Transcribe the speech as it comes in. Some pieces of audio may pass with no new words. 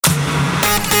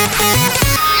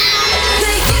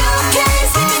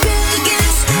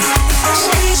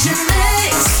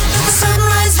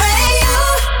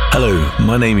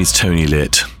My name is Tony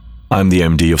Litt. I'm the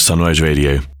MD of Sunrise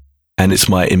Radio, and it's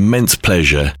my immense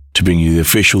pleasure to bring you the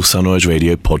official Sunrise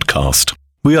Radio podcast.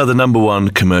 We are the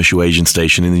 #1 commercial Asian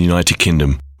station in the United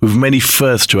Kingdom, with many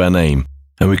firsts to our name,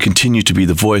 and we continue to be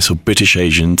the voice of British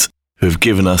Asians who have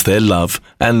given us their love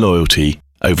and loyalty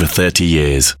over 30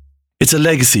 years. It's a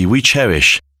legacy we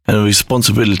cherish and a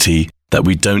responsibility that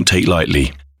we don't take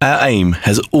lightly. Our aim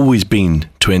has always been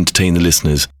to entertain the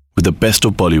listeners with the best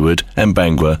of Bollywood and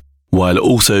Bhangra, while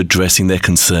also addressing their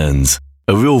concerns.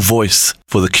 A real voice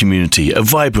for the community, a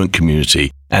vibrant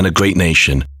community, and a great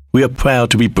nation. We are proud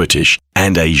to be British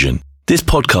and Asian. This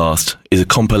podcast is a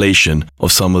compilation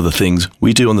of some of the things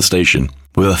we do on the station,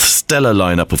 with a stellar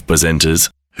lineup of presenters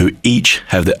who each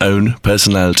have their own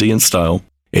personality and style.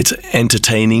 It's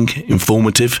entertaining,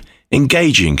 informative,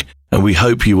 engaging, and we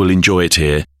hope you will enjoy it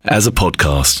here as a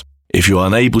podcast if you are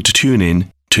unable to tune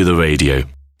in to the radio.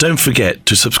 Don't forget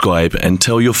to subscribe and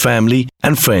tell your family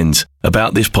and friends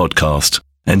about this podcast.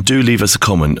 And do leave us a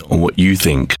comment on what you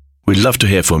think. We'd love to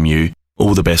hear from you.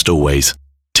 All the best always.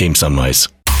 Team Sunrise.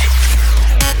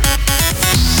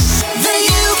 The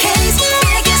UK's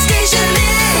biggest station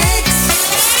mix.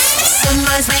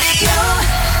 Sunrise Radio.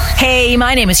 Hey,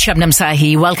 my name is Shabnam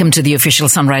Sahi. Welcome to the official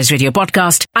Sunrise Radio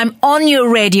podcast. I'm on your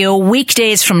radio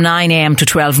weekdays from 9 a.m. to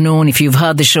 12 noon. If you've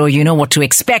heard the show, you know what to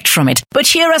expect from it. But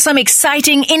here are some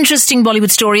exciting, interesting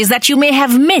Bollywood stories that you may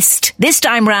have missed. This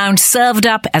time round, served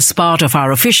up as part of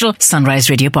our official Sunrise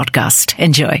Radio podcast.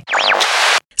 Enjoy.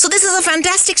 So this is a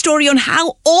fantastic story on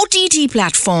how OTT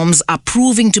platforms are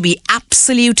proving to be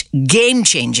absolute game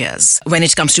changers when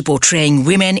it comes to portraying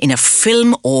women in a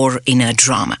film or in a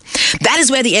drama. That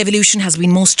is where the evolution has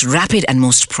been most rapid and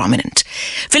most prominent.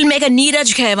 Filmmaker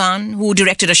Neeraj Khaiwan, who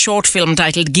directed a short film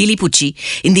titled Gili Pucci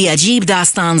in the Ajeeb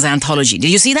Dastans anthology. Did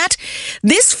you see that?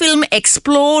 This film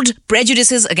explored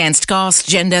prejudices against caste,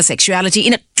 gender, sexuality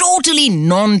in a totally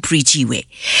non-preachy way.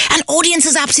 And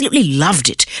audiences absolutely loved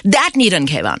it. That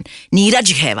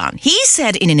Neeraj Khaiwan, he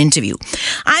said in an interview,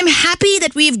 "I'm happy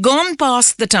that we've gone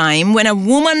past the time when a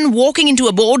woman walking into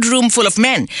a boardroom full of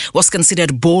men was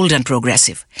considered bold and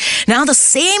progressive. Now the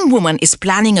same woman is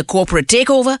planning a corporate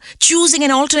takeover, choosing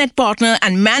an alternate partner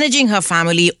and managing her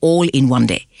family all in one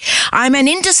day. I'm an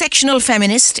intersectional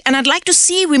feminist and I'd like to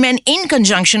see women in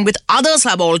conjunction with other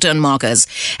subaltern markers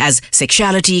as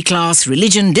sexuality, class,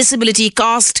 religion, disability,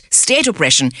 caste, state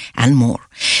oppression and more.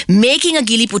 Making a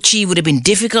Gili Pucci would have been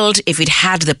difficult if it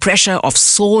had the pressure of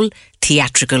sole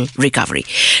theatrical recovery."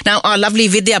 Now, our lovely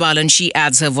Vidya Balan, she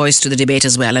adds her voice to the debate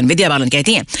as well. And Vidya Balan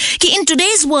कहती हैं कि in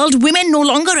today's world, women no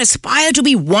longer aspire to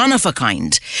be one of a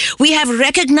kind. We have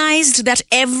recognized that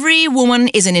every woman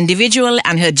is an individual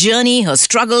and her journey, her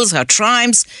struggles, her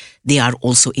triumphs, they are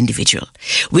also individual.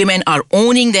 Women are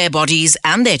owning their bodies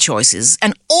and their choices,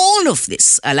 and all of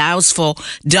this allows for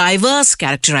diverse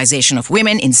characterization of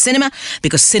women in cinema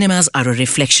because cinemas are a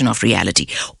reflection of reality.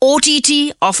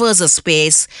 OTT offers a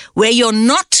space where you're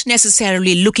not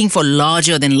necessarily looking for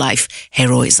larger-than-life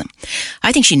heroism.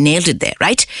 I think she nailed it there,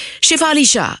 right? Shefali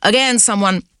Shah, again,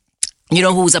 someone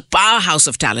who's a powerhouse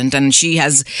of talent, and she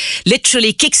has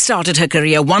literally kick-started her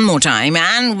career one more time,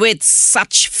 and with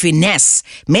such finesse,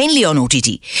 mainly on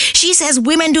OTT. She says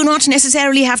women do not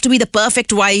necessarily have to be the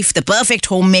perfect wife, the perfect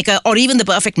homemaker, or even the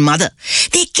perfect mother.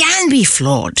 They can be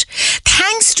flawed.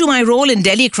 Thanks to my role in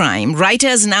Delhi Crime,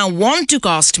 writers now want to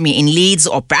cast me in leads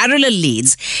or parallel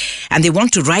leads, and they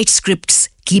want to write scripts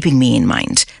keeping me in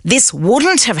mind. This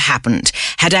wouldn't have happened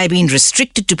had I been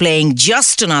restricted to playing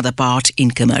just another part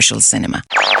in commercial cinema.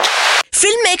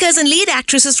 Filmmakers and lead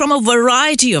actresses from a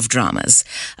variety of dramas.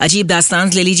 Ajeeb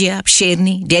Dastans le lijiye aap,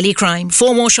 Sherni, Delhi Crime,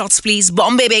 4 More Shots Please,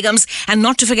 Bombay Begums, and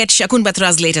not to forget Shakun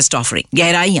Batra's latest offering,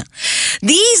 Gehraiyan.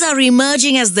 These are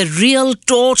emerging as the real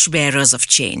torchbearers of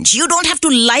change. You don't have to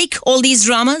like all these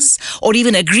dramas or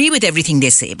even agree with everything they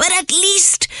say, but at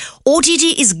least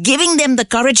OTT is giving them the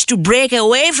courage to break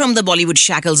away from the Bollywood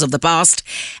shackles of the past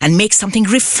and make something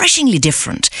refreshingly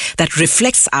different that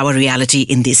reflects our reality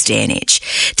in this day and age.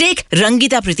 Take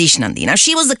Rangita Pritish Nandi. Now,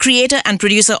 she was the creator and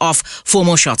producer of 4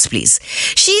 More Shots Please.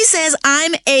 She says,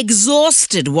 "I'm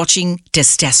exhausted watching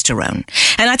testosterone."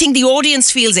 And I think the audience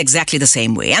feels exactly the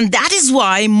same way. And that is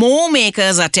why more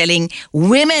makers are telling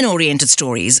women-oriented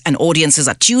stories and audiences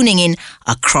are tuning in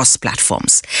across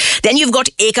platforms. Then you've got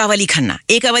Ekawali Khanna.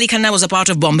 Ekawali Khanna was a part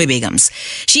of Bombay Begums.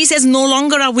 She says no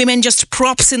longer are women just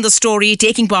props in the story,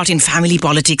 taking part in family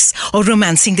politics or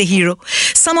romancing the hero.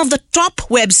 Some of the top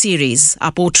web series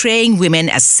are portraying women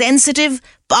as sensitive,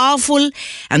 powerful,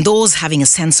 and those having a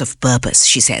sense of purpose,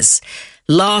 she says.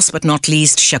 Last but not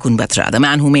least, Shakun Batra, the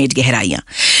man who made Gehraiyan.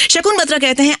 Shakun Batra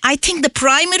कहते हैं, I think the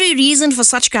primary reason for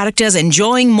such characters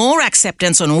enjoying more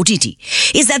acceptance on OTT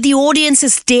is that the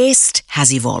audience's taste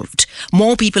has evolved.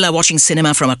 More people are watching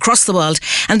cinema from across the world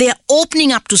and they are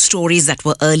opening up to stories that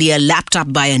were earlier lapped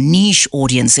up by a niche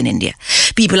audience in India.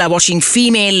 People are watching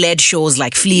female-led shows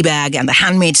like Fleabag and The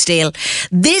Handmaid's Tale.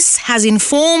 This has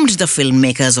informed the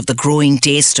filmmakers of the growing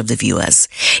taste of the viewers.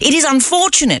 It is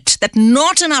unfortunate that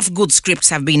not enough good scripts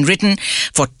have been written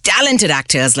for talented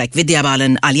actors like Vidya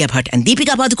Balan, Alia Bhatt and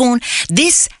Deepika Padukone.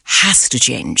 This has to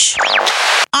change.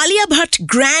 Alia Bhatt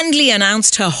grandly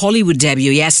announced her Hollywood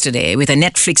debut yesterday with a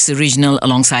Netflix original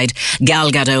alongside Gal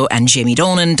Gadot and Jamie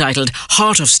Dornan titled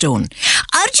Heart of Stone.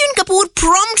 Arjun Kapoor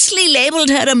promptly labelled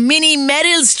her a mini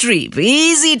Meryl Streep.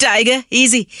 Easy, Tiger,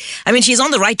 easy. I mean, she's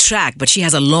on the right track, but she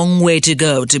has a long way to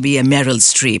go to be a Meryl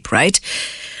Streep, right?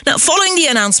 Now, following the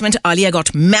announcement, Alia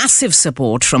got massive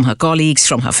support from her colleagues,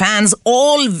 from her fans,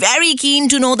 all very keen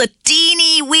to know the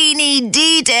teeny-weeny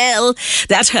detail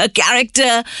that her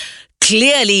character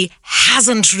clearly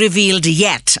hasn't revealed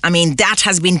yet. I mean, that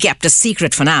has been kept a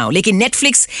secret for now. Like,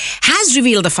 Netflix has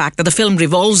revealed the fact that the film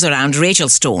revolves around Rachel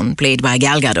Stone, played by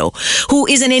Gal Gadot, who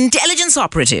is an intelligence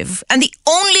operative and the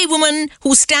only woman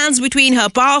who stands between her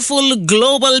powerful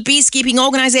global peacekeeping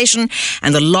organization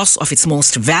and the loss of its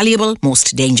most valuable,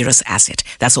 most dangerous asset.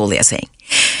 That's all they're saying.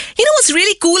 You know what's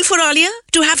really cool for Alia?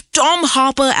 To have Tom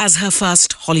Harper as her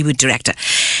first Hollywood director.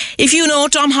 If you know,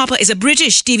 Tom Harper is a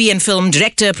British TV and film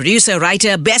director, producer,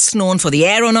 writer, best known for The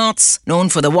Aeronauts, known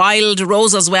for The Wild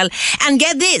Rose as well. And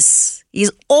get this,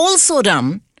 he's also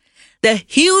done the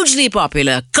hugely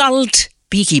popular cult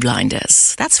Peaky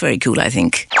Blinders. That's very cool, I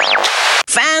think.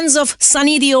 Fans of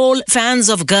Sunny Deol, fans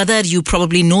of Gadar, you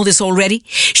probably know this already.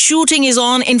 Shooting is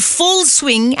on in full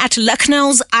swing at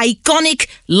Lucknow's iconic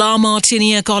La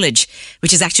Martiniere College,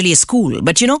 which is actually a school.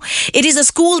 But you know, it is a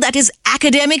school that is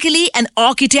academically and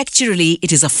architecturally,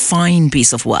 it is a fine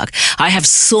piece of work. I have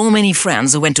so many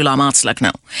friends who went to La Mart's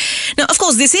Lucknow. Now, of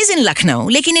course, this is in Lucknow,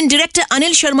 lekin in director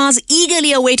Anil Sharma's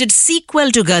eagerly awaited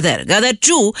sequel to Gadar, Gadar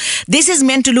 2, this is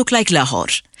meant to look like Lahore.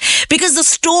 Because the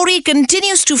story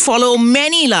continues to follow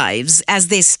many lives as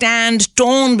they stand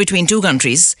torn between two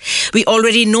countries. We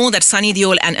already know that Sunny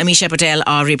Deol and Amisha Patel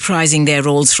are reprising their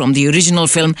roles from the original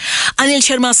film. Anil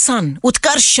Sharma's son,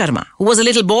 Utkarsh Sharma, who was a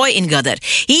little boy in Gadar,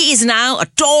 he is now a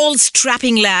tall,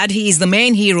 strapping lad. He is the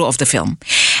main hero of the film.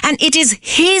 And it is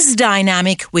his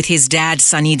dynamic with his dad,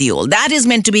 Sunny Deol, that is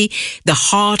meant to be the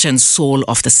heart and soul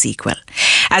of the sequel.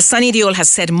 As Sunny Deol has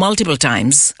said multiple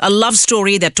times, a love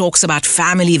story that talks about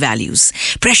family values,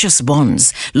 precious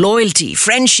bonds, loyalty,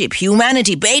 friendship,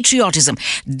 humanity, patriotism.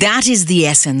 That is the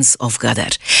essence of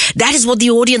Gadar. That is what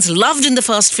the audience loved in the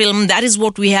first film. That is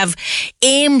what we have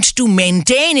aimed to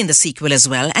maintain in the sequel as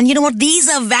well. And you know what? These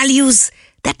are values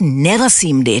that never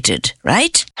seem dated,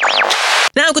 right?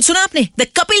 Now, kuch suna aapne? The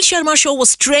Kapil Sharma show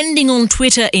was trending on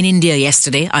Twitter in India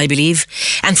yesterday, I believe,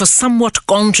 and for somewhat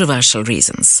controversial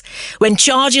reasons. When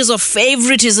charges of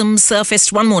favoritism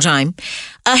surfaced one more time,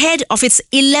 ahead of its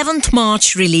 11th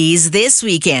March release this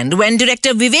weekend, when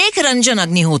director Vivek Ranjan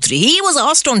Agnihotri, he was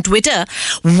asked on Twitter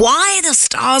why the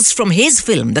stars from his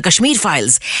film, The Kashmir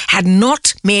Files, had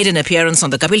not made an appearance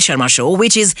on the Kapil Sharma show,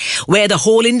 which is where the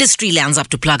whole industry lands up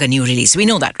to plug a new release. We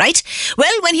know that, right?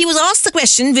 Well, when he was asked the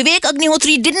question, Vivek Agnihotri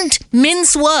didn't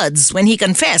mince words when he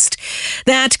confessed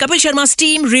that Kapil Sharma's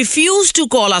team refused to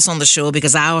call us on the show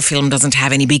because our film doesn't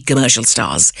have any big commercial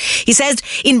stars. He said,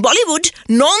 in Bollywood,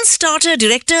 non-starter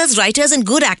directors, writers and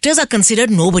good actors are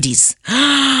considered nobodies.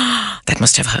 That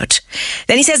must have hurt.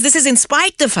 Then he says this is in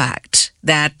spite of the fact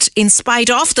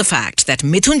that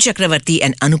Mithun Chakravarti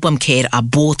and Anupam Kher are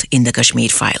both in the Kashmir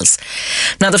Files.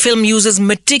 Now, the film uses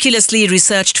meticulously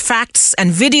researched facts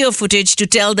and video footage to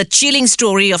tell the chilling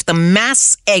story of the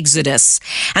mass exodus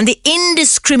and the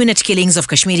indiscriminate killings of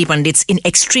Kashmiri Pandits in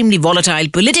extremely volatile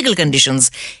political conditions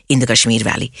in the Kashmir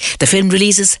Valley. The film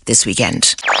releases this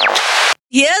weekend.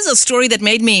 Here's a story that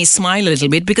made me smile a little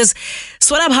bit because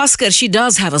Swara Bhaskar, she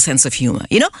does have a sense of humor.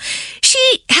 You know,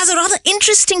 she has a rather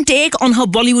interesting take on her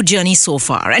Bollywood journey so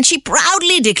far, and she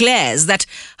proudly declares that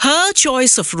her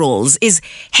choice of roles is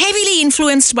heavily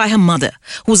influenced by her mother,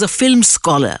 who's a film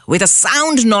scholar with a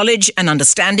sound knowledge and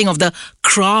understanding of the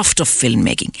craft of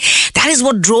filmmaking. That is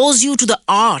what draws you to the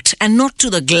art and not to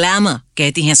the glamour,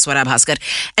 कहती हैं Swara Bhaskar,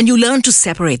 and you learn to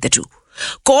separate the two.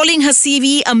 calling her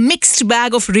CV a mixed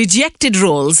bag of rejected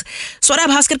roles, Swara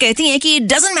Bhaskar कहती हैं कि it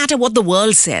doesn't matter what the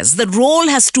world says. The role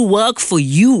has to work for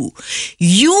you.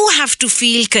 You have to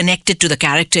feel connected to the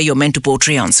character you're meant to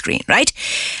portray on screen, right?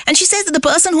 And she says that the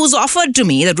person who's offered to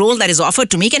me, the role that is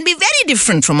offered to me, can be very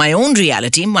different from my own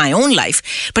reality, my own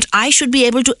life, but I should be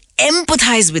able to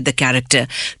empathize with the character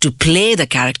to play the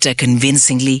character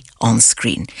convincingly on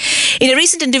screen. In a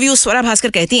recent interview, Swara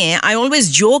Bhaskar कहती हैं, I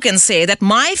always joke and say that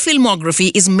my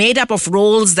filmography is made up of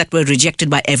roles that were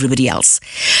rejected by everybody else.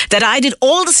 That I did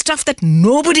all the stuff that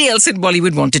nobody else in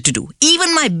Bollywood wanted to do.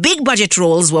 Even my big budget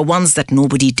roles were ones that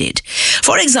nobody did.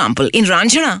 For example, in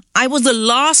Ranjana, I was the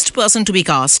last person to be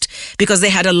cast because they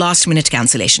had a last minute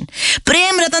cancellation.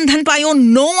 Prem Ratan Dhan Payo,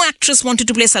 no actress wanted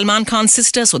to play Salman Khan's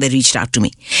sister, so they reached out to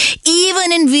me.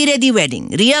 Even in Veere the Wedding,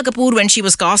 Riya Kapoor, when she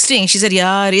was casting, she said,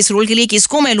 yaar, is role ke liye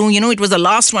kisko main loon? You know, it was the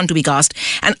last one to be cast,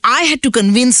 and I had to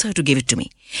convince her to give it to me.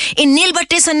 In Neel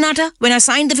Batte Sannata, when I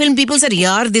signed the film, people said,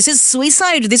 yaar, this is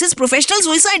suicide. This is professional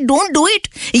suicide. Don't do it.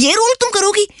 Ye role tum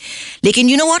karogi. Lekin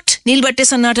you know what? Neel Batte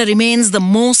Sannata remains the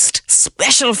most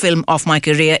special film of my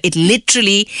career. It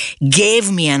literally gave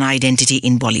me an identity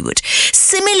in Bollywood.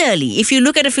 Similarly, if you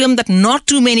look at a film that not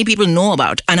too many people know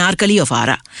about, Anarkali of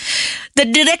Ara, the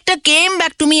director came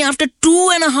back to me after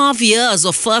 2.5 years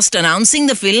of first announcing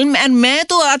the film, and मैं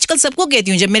तो आजकल सबको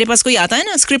कहती हूँ जब मेरे पास कोई आता है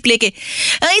ना स्क्रिप्ट लेके,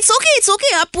 it's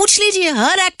okay, आप पूछ लीजिए,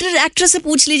 हर एक्ट्रेस से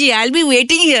पूछ लीजिए, I'll be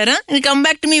waiting here, and come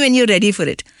back to me when you're ready for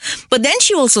it. But then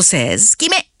she also says कि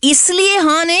मैं इसलिए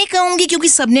हाँ नहीं कहूँगी क्योंकि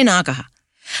सबने ना कहा.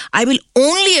 I will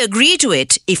only agree to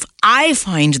it if I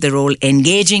find the role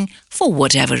engaging for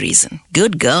whatever reason.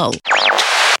 Good girl.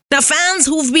 Now, fans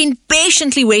who've been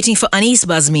patiently waiting for Anees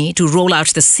Bazmi to roll out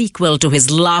the sequel to his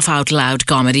laugh-out-loud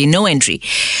comedy No Entry,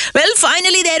 well,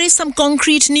 finally there is some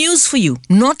concrete news for you,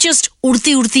 not just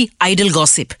urti idle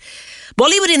gossip.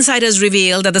 Bollywood insiders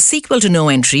reveal that the sequel to No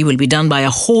Entry will be done by a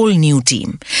whole new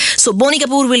team. So Boney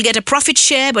Kapoor will get a profit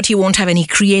share, but he won't have any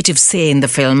creative say in the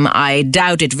film. I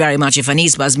doubt it very much if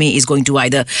Anees Bazmi is going to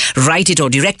either write it or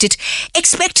direct it.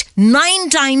 Expect 9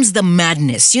 times the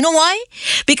madness. You know why?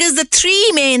 Because the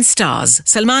 3 main stars,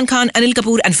 Salman Khan, Anil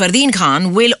Kapoor and Fardeen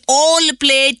Khan, will all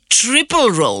play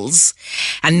triple roles.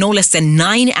 And no less than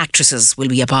 9 actresses will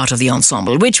be a part of the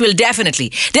ensemble, which will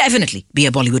definitely be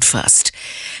a Bollywood first.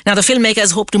 Now, the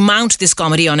filmmakers hope to mount this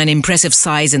comedy on an impressive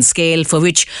size and scale, for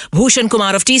which Bhushan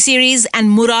Kumar of T-Series and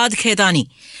Murad Khaitani,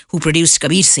 who produced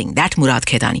Kabir Singh, that Murad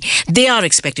Khaitani, they are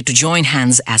expected to join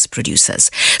hands as producers.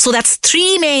 So that's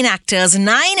 3 main actors,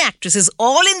 9 actresses,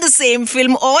 all in the same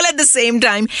film, all at the same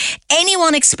time.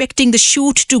 Anyone expecting the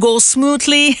shoot to go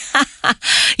smoothly?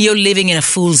 You're living in a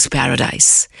fool's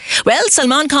paradise. Well,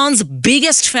 Salman Khan's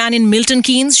biggest fan in Milton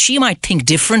Keynes, she might think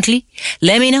differently.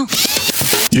 Let me know.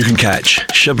 You can catch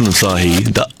Shabnam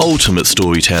Sahi, the ultimate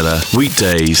storyteller,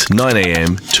 weekdays 9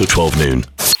 a.m. till 12 noon.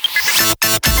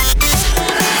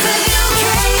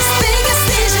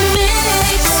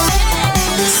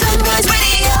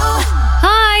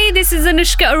 Hi, this is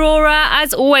Anushka Arora.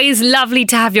 As always, lovely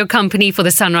to have your company for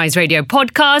the Sunrise Radio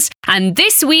podcast. And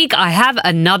this week, I have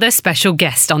another special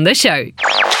guest on the show.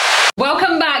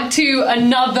 Welcome back to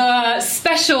another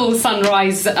special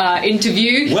Sunrise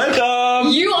interview.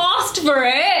 Welcome! You asked for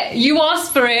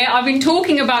it. I've been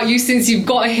talking about you since you've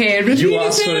got here. You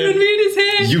asked for it. Ranveer is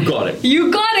here. You got it.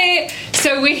 You got it.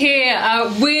 So we're here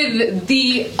with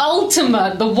the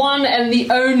ultimate, the one and the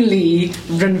only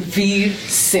Ranveer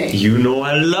Singh. You know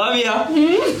I love ya.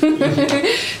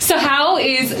 So how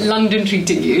is London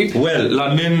treating you? Well,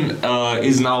 London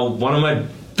is now one of my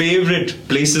favorite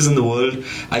places in the world.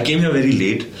 I came here very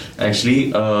late,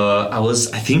 actually. I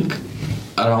was, I think,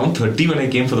 around 30 when I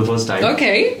came for the first time.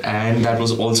 Okay. And that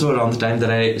was also around the time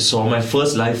that I saw my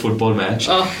first live football match.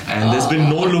 And there's been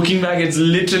no looking back. It's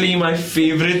literally my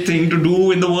favorite thing to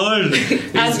do in the world.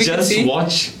 It's just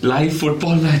watch live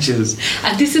football matches.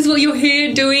 And this is what you're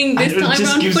here doing this time just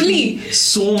around gives fully. Me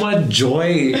so much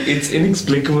joy. It's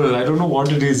inexplicable. I don't know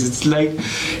what it is. It's like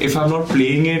if I'm not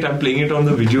playing it, I'm playing it on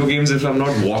the video games. If I'm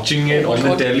not watching it on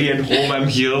the telly at home, I'm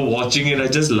here watching it. I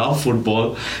just love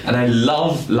football and I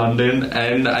love London.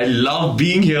 And I love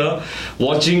being here,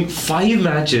 watching 5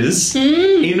 matches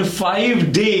in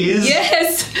 5 days.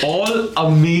 Yes. All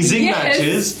amazing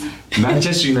matches.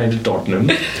 Manchester United, Tottenham.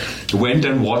 Went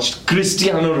and watched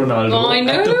Cristiano Ronaldo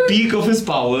at the peak of his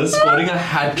powers, scoring a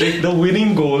hat-trick, the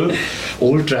winning goal.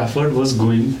 Old Trafford was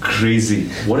going crazy.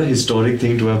 What a historic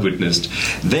thing to have witnessed.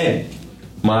 Then,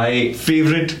 my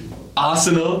favorite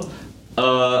Arsenal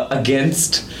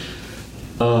against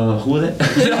Who are they?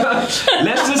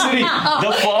 Leicester City.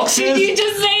 The Foxes. Did you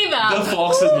just say that? The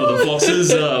Foxes. No, the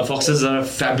Foxes. Foxes are a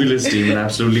fabulous team, an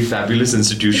absolutely fabulous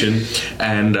institution,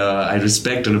 and I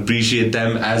respect and appreciate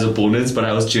them as opponents. But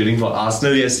I was cheering for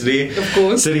Arsenal yesterday. Of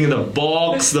course. Sitting in the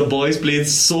box, the boys played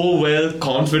so well,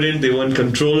 confident. They were in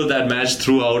control of that match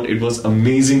throughout. It was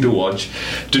amazing to watch.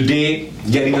 Today,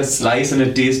 getting a slice and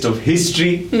a taste of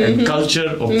history and culture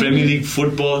of Premier League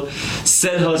football.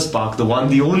 Selhurst Park, the one,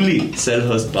 the only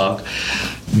Selhurst Park,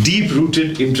 deep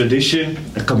rooted in tradition,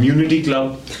 a community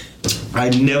club. I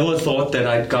never thought that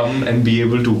I'd come and be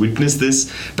able to witness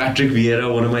this. Patrick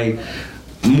Vieira, one of my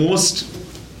most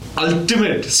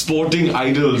ultimate sporting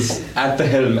idols, at the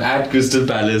helm at Crystal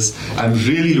Palace. I'm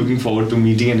really looking forward to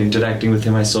meeting and interacting with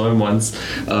him. I saw him once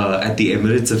at the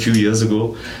Emirates a few years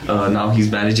ago. Now he's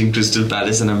managing Crystal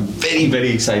Palace, and I'm very,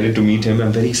 very excited to meet him.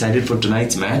 I'm very excited for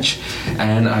tonight's match,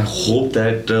 and I hope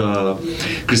that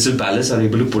Crystal Palace are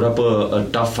able to put up a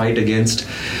tough fight against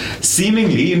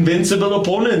seemingly invincible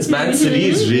opponents. Man City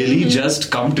has really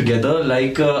just come together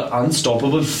like an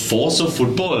unstoppable force of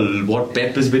football. What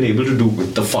Pep has been able to do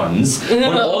with the funds,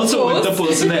 but also with the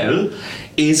personnel,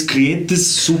 is create this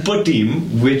super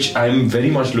team, which I'm very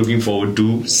much looking forward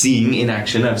to seeing in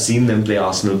action. I've seen them play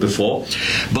Arsenal before,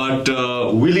 but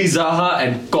Willie Zaha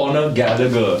and Conor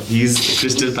Gallagher, he's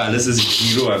Crystal Palace's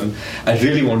hero. I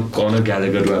really want Conor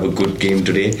Gallagher to have a good game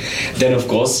today. Then of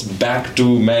course back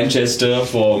to Manchester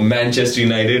for Manchester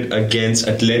United against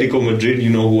Atletico Madrid. You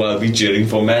know who I'll be cheering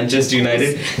for. Manchester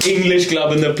United, English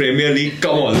club in the Premier League.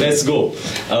 Come on, let's go.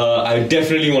 I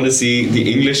definitely want to see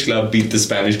the English club beat the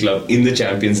Spanish club in the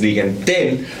Champions League, and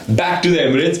then back to the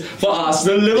Emirates for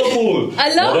Arsenal-Liverpool.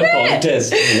 I love what a it.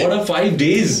 Contest. What a 5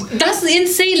 days. That's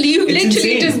insane. You've It's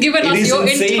literally insane. just given It us is your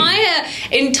insane.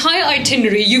 entire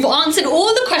itinerary. You've answered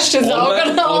all the questions that I was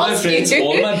going to all my ask friends, you.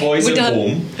 all my boys We're at done.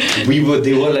 home,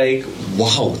 they were like,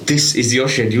 wow, this is your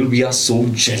schedule. We are so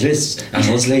jealous. And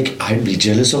I was like, I'd be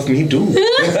jealous of me too.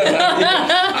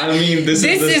 I mean, this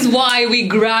is why we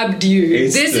grabbed you.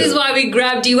 It's This is why we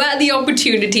grabbed you at the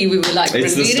opportunity. We were like,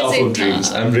 It's the Ranveer stuff Singh. of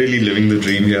dreams. I'm really living the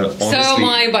dream here, honestly. So am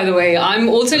I, by the way. I'm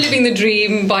also living the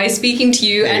dream by speaking to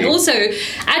you. And Hey. also,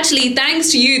 actually,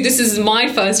 thanks to you, this is my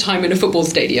first time in a football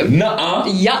stadium.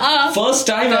 Nuh-uh. Yeah. First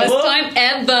time First ever? time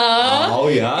ever. Oh,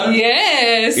 yeah?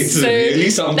 Yes. It's So, really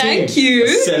something. Thank you. A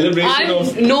celebration I'm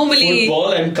of normally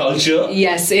football and culture.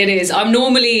 Yes, it is. I'm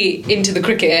normally into the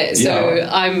cricket, so Yeah.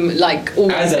 I'm like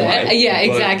always As am there. I, Yeah,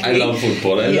 but exactly. I love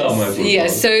football. I love my football.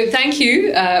 Yes, so thank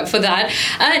you for that.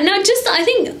 Now, I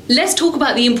think let's talk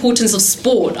about the importance of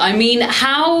sport. I mean,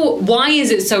 why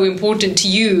is it so important to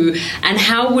you, and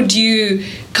how would you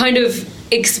kind of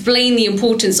explain the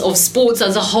importance of sports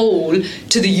as a whole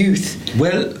to the youth?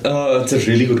 Well, it's a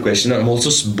really good question. I'm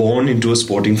also born into a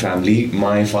sporting family.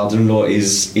 My father-in-law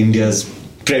is India's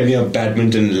premier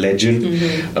badminton legend.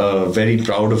 Very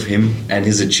proud of him and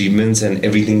his achievements and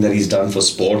everything that he's done for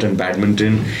sport and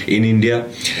badminton in India.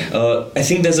 I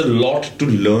think there's a lot to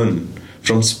learn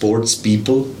from sports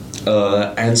people,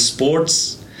 and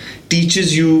sports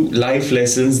teaches you life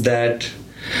lessons that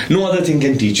no other thing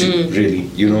can teach you, really.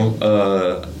 You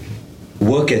know,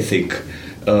 work ethic,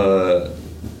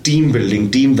 team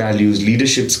building, team values,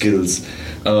 leadership skills,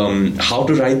 how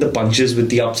to ride the punches with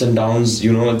the ups and downs.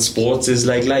 You know, sports is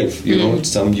like life. You know,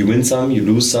 some you win, some you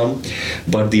lose, some.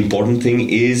 But the important thing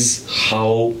is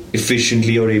how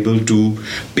efficiently you're able to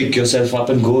pick yourself up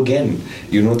and go again.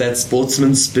 You know, that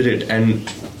sportsman's spirit. And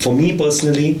for me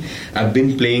personally, I've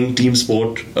been playing team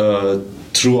sport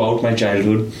throughout my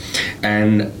childhood,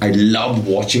 and I love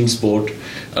watching sport.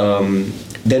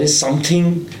 There is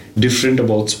something different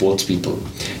about sports people.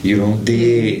 You know,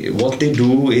 what they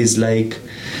do is like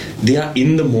they are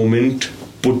in the moment,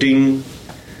 putting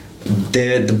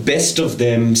the best of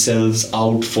themselves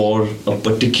out for a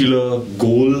particular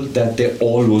goal that they're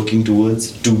all working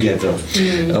towards together.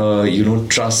 You know,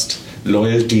 trust,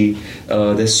 loyalty.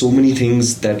 There's so many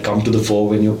things that come to the fore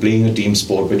when you're playing a team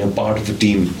sport, when you're part of a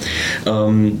team.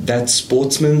 That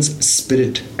sportsman's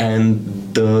spirit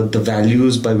and the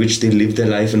values by which they live their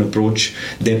life and approach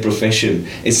their profession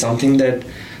is something that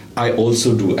I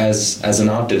also do as an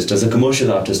artist, as a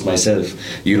commercial artist myself.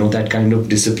 You know, that kind of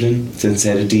discipline,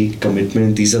 sincerity,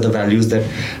 commitment, these are the values that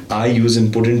I use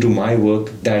and put into my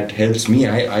work that helps me.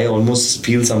 I almost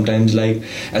feel sometimes like,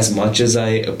 as much as I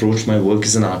approach my work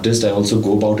as an artist, I also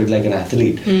go about it like an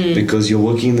athlete, because you're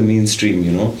working in the mainstream,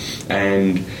 you know,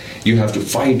 and you have to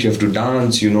fight, you have to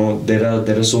dance, you know, there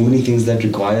are so many things that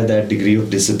require that degree of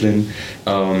discipline,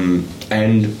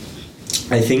 and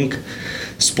I think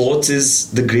sports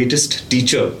is the greatest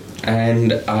teacher,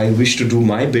 and I wish to do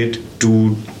my bit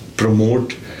to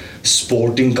promote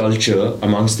sporting culture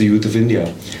amongst the youth of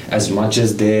India. As much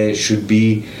as there should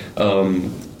be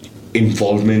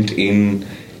involvement in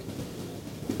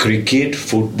cricket,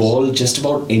 football, just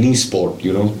about any sport,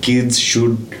 you know, kids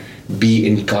should be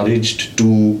encouraged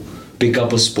to pick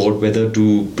up a sport, whether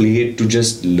to play it to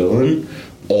just learn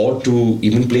or to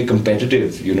even play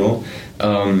competitive, you know.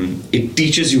 It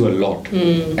teaches you a lot.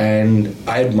 And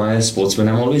I admire sportsmen.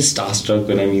 I'm always starstruck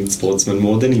when I meet sportsmen,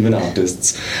 more than even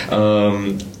artists.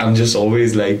 I'm just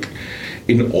always like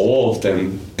in awe of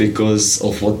them because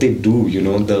of what they do, you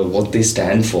know, what they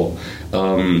stand for.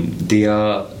 They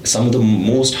are some of the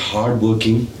most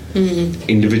hardworking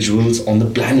individuals on the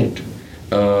planet.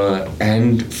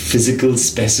 And physical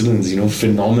specimens, you know,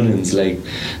 phenomenons. Like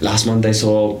last month I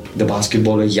saw the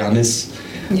basketballer Giannis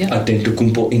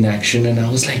Antetokounmpo in action, and I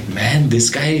was like, man, this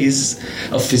guy is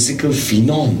a physical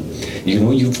phenom. You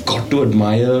know, you've got to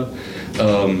admire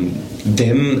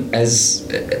them as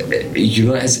you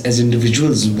know, as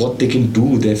individuals, what they can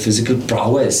do, their physical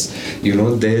prowess. You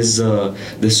know, there's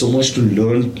so much to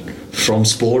learn from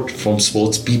sport, from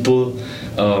sports people.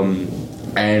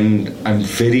 And I'm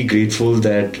very grateful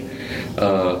that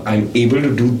I'm able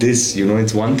to do this. You know,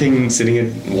 it's one thing sitting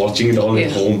and watching it all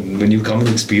at home. When you come and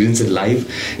experience it live,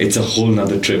 it's a whole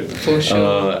nother trip. For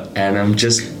sure. And I'm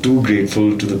just too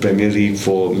grateful to the Premier League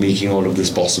for making all of this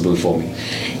possible for me.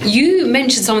 You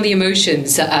mentioned some of the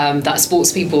emotions that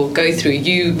sports people go through.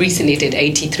 You recently did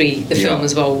 83, the film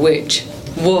as well, which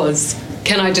was,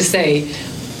 can I just say,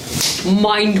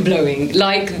 mind-blowing.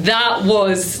 Like, that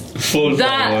was Full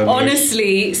that power,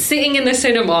 honestly, sitting in the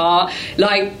cinema,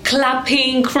 like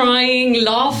clapping, crying,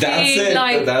 laughing. That's it.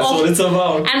 Like, That's what it's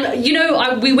about. And you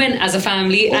know, we went as a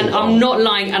family, and wow. I'm not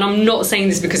lying, and I'm not saying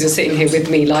this because you're sitting here with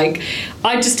me. Like,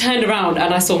 I just turned around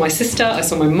and I saw my sister, I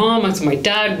saw my mom, I saw my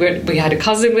dad. We had a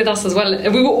cousin with us as well,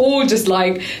 and we were all just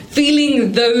like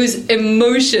feeling those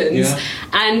emotions. Yeah.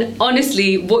 And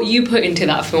honestly, what you put into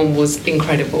that film was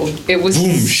incredible. It was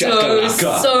Boom, so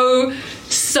shakalaka.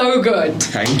 so good.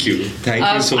 Thank you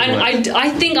so much. And I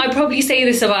think I probably say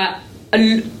this about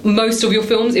most of your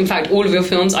films. In fact, all of your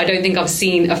films. I don't think I've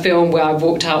seen a film where I've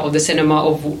walked out of the cinema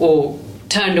or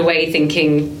turned away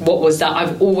thinking, what was that?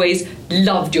 I've always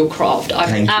loved your craft.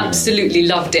 I've absolutely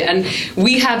loved it. And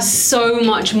we have so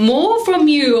much more from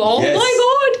you. Oh Yes. my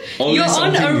God. Always You're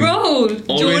on a roll.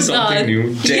 Always something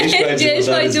new. Jayesh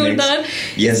by Jordan.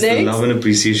 Yes, the love and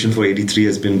appreciation for 83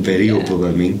 has been very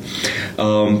overwhelming.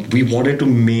 We wanted to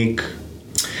make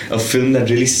a film that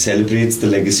really celebrates the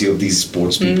legacy of these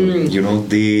sports people. You know,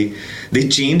 they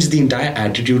changed the entire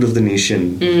attitude of the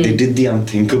nation. They did the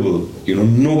unthinkable. You know,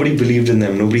 nobody believed in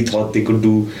them. Nobody thought they could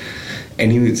do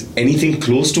anything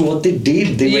close to what they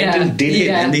did. They went and did it,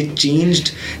 and they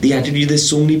changed the attitude. There's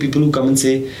so many people who come and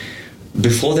say,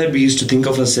 before that we used to think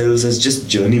of ourselves as just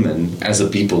journeymen as a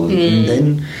people, and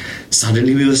then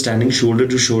suddenly we were standing shoulder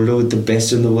to shoulder with the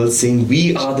best in the world, saying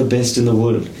we are the best in the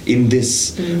world in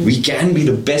this. We can be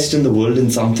the best in the world in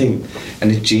something,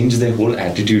 and it changed their whole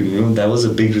attitude. You know, that was a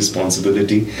big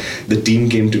responsibility. The team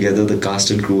came together, the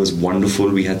cast and crew was wonderful.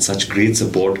 We had such great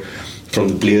support from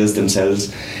the players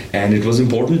themselves, and it was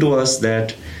important to us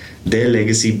that their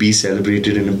legacy be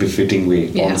celebrated in a befitting way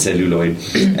on celluloid.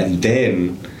 And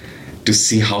then to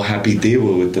see how happy they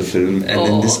were with the film, and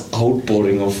then this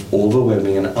outpouring of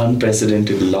overwhelming and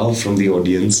unprecedented love from the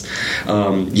audience.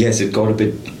 Yes, it got a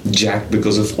bit jacked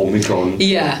because of Omicron.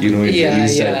 You know, it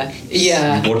released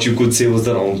at what you could say was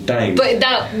the wrong time. But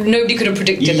that nobody could have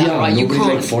predicted that, right? You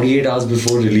can't. Like 48 hours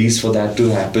before release for that to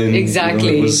happen.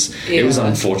 Exactly. You know, it was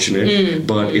unfortunate,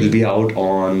 but it'll be out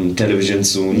on television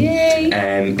soon. Yay.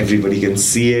 And everybody can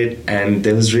see it. And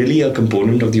there was really a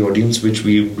component of the audience which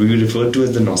we referred to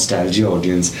as the nostalgia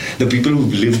audience, the people who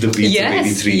lived the beats of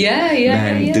 83.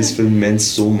 Man, this film meant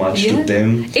so much to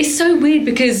them. It's so weird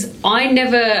because I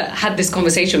never had this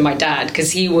conversation with my dad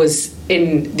because he was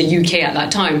in the UK at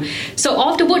that time. So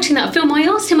after watching that film, I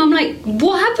asked him, I'm like,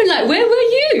 what happened? Like, where were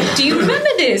you? Do you remember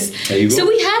this? So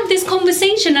we had this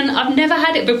conversation, and I've never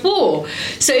had it before.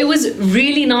 So it was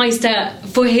really nice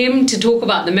for him to talk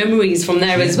about the memories from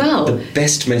there as well. The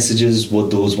best messages were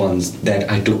those ones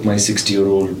that I took my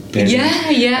 60-year-old parents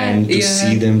and to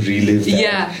see them relive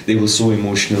that. They were so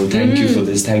emotional. Thank you for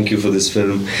this. Thank you for this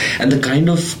film. And the kind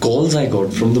of calls I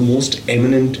got from the most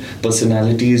eminent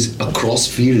personalities across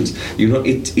fields. You know,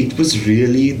 it was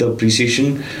really, the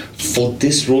appreciation for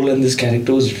this role and this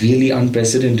character was really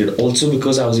unprecedented. Also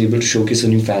because I was able to showcase a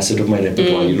new facet of my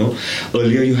repertoire. You know,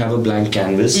 earlier you have a blank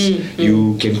canvas.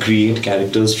 You can create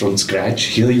characters from scratch.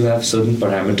 Here you have certain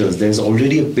parameters. There's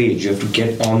already a page. You have to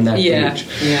get on that page.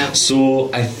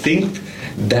 So I think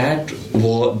that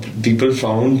what people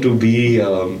found to be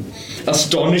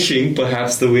astonishing,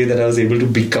 perhaps the way that I was able to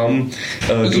become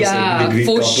to a certain degree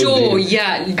for coupled sure. in.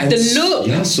 Yeah, And the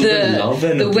look, so the love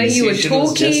and the way you were appreciation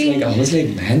was just talking. like, I was like,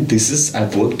 man,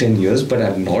 I've worked 10 years, but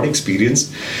I've not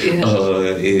experienced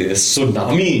a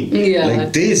tsunami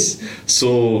like this.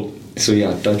 So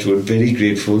yeah, touch wood, very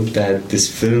grateful that this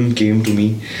film came to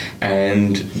me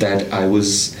and that I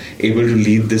was able to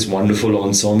lead this wonderful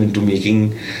ensemble into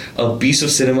making a piece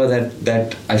of cinema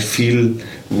that I feel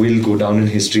will go down in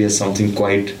history as something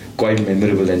quite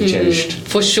memorable and cherished.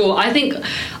 For sure. I think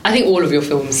all of your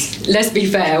films, let's be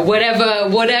fair, whatever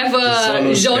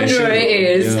genre it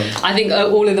is, I think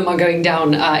all of them are going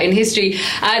down in history.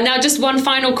 Now, just one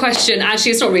final question.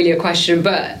 Actually, it's not really a question,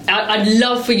 but I'd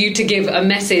love for you to give a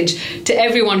message to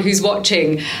everyone who's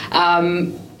watching.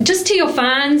 Just to your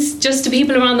fans, just to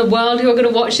people around the world who are going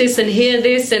to watch this and hear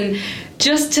this, and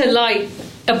just to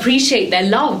appreciate their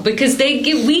love, because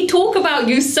we talk about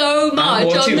you so much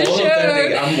on the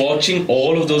show. I'm watching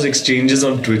all of those exchanges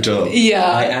on Twitter. Yeah,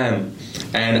 I am,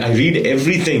 and I read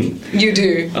everything. You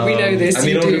do. We know this. I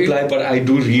may not reply, but I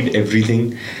do read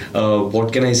everything.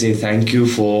 What can I say? Thank you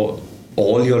for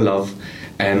all your love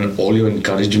and all your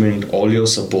encouragement, all your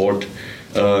support.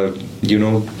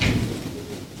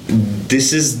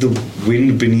 This is the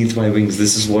wind beneath my wings.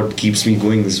 This is what keeps me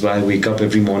going. This is why I wake up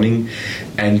every morning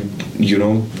and,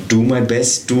 do my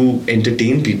best to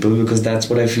entertain people, because that's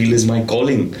what I feel is my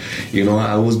calling.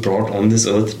 I was brought on this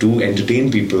earth to entertain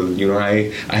people.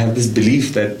 I have this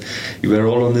belief that we're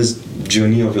all on this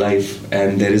journey of life,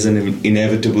 and there is an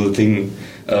inevitable thing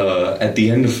at the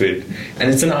end of it,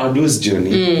 and it's an arduous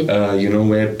journey.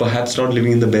 We're perhaps not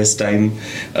living in the best time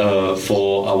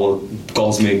for our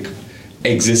cosmic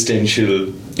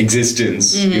existential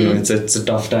existence. It's a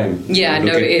tough time. Look at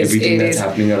everything that's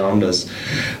happening around us,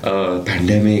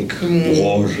 pandemic,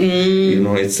 war.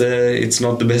 It's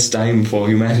not the best time for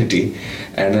humanity,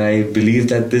 and I believe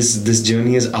that this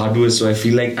journey is arduous. So I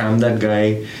feel like I'm that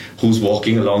guy who's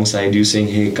walking alongside you, saying,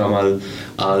 "Hey, come,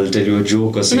 I'll tell you a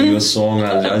joke or sing you a song.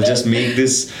 I'll just make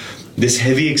this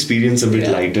heavy experience a bit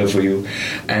lighter for you."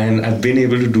 And I've been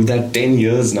able to do that 10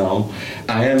 years now.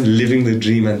 I am living the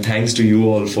dream, and thanks to you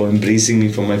all for embracing me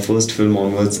from my first film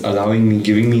onwards,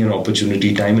 giving me an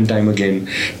opportunity time and time again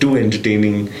to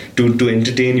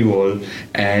entertain you all.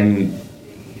 And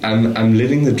I'm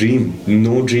living the dream.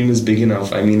 No dream is big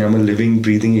enough. I mean, I'm a living,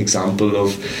 breathing example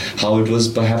of how it was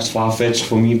perhaps far-fetched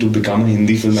for me to become a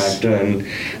Hindi film actor,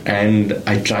 and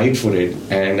I tried for it,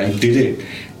 and I did it.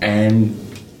 And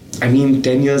I mean,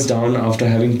 10 years down, after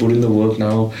having put in the work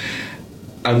now,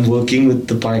 I'm working with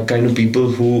the kind of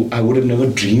people who I would have never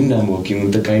dreamed I'm working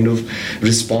with. The kind of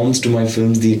response to my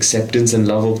films, the acceptance and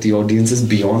love of the audience is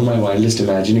beyond my wildest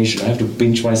imagination. I have to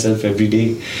pinch myself every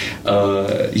day.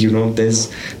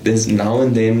 There's now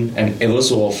and then, and ever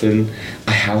so often,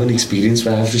 I have an experience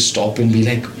where I have to stop and be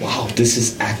like, wow, this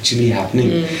is actually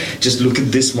happening. Just look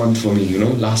at this month for me.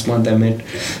 Last month I met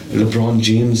LeBron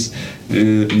James.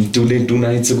 2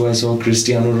 nights ago I saw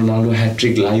Cristiano Ronaldo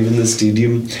hat-trick live in the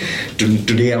stadium.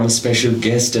 Today I'm a special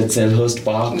guest at Selhurst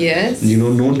Park. Yes.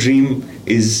 No dream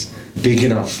is big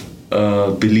enough.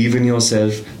 Believe in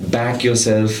yourself, back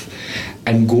yourself,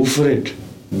 and go for it.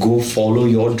 Go follow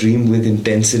your dream with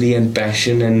intensity and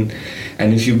passion,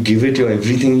 and if you give it your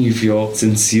everything, if you're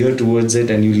sincere towards it,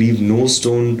 and you leave no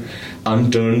stone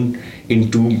unturned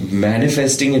into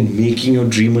manifesting and making your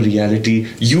dream a reality,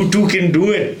 you too can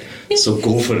do it. So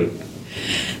go for it.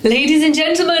 Ladies and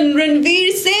gentlemen,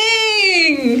 Ranveer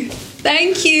Singh!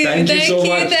 Thank you. Thank you so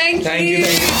much. Thank you.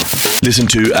 Listen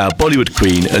to our Bollywood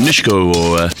queen Anushka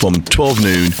Arora from 12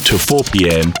 noon to 4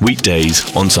 p.m.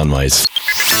 weekdays on Sunrise.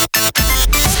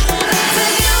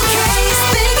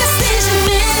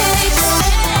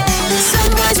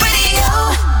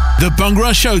 The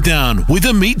Bhangra Showdown with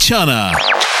Ameet Chana.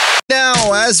 Now,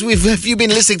 if you've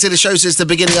been listening to the show since the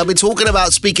beginning, I've been talking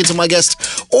about speaking to my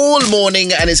guest all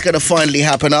morning, and it's going to finally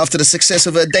happen. After the success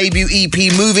of her debut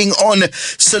EP, Moving On,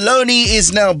 Saloni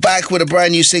is now back with a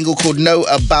brand new single called Know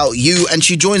About You, and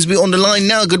she joins me on the line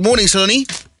now. Good morning, Saloni.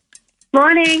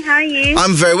 Morning, how are you?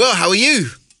 I'm very well. How are you?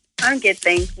 I'm good,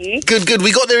 thank you. Good.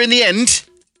 We got there in the end.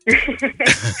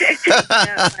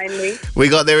 Yeah, finally. We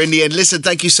got there in the end. Listen,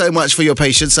 thank you so much for your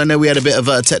patience. I know we had a bit of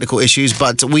technical issues,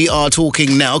 but we are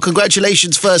talking now.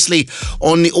 Congratulations, firstly,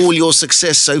 on all your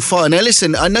success so far. Now,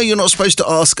 listen, I know you're not supposed to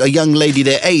ask a young lady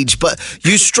their age, but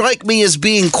you strike me as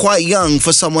being quite young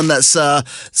for someone that's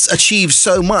achieved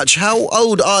so much. How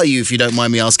old are you, if you don't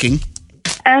mind me asking?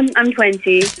 I'm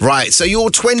 20. Right, so you're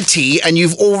 20 and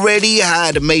you've already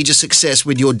had major success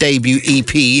with your debut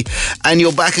EP and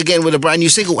you're back again with a brand new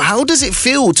single. How does it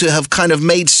feel to have kind of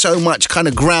made so much kind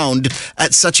of ground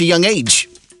at such a young age?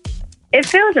 It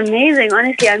feels amazing,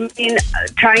 honestly. I mean,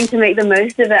 trying to make the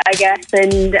most of it, I guess,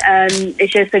 and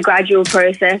it's just a gradual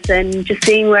process and just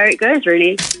seeing where it goes,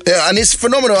 really. Yeah, and it's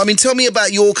phenomenal. I mean, tell me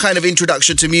about your kind of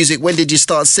introduction to music. When did you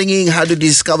start singing? How did you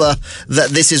discover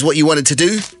that this is what you wanted to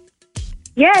do?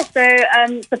 Yeah, so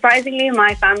surprisingly,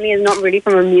 my family is not really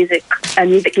from a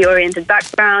musically oriented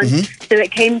background. So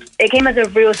it came as a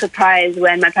real surprise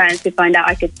when my parents could find out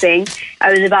I could sing.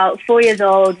 I was about 4 years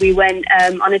old. We went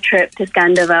on a trip to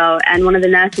Scandival, and one of the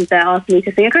nurses there asked me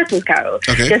to sing a Christmas carol,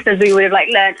 just as we would have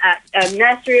learned at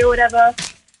nursery or whatever.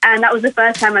 And that was the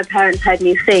first time my parents heard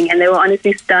me sing, and they were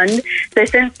honestly stunned. So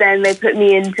since then, they put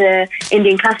me into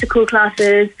Indian classical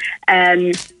classes,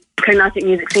 Carnatic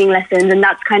music singing lessons, and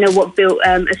that's kind of what built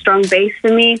a strong base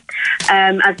for me.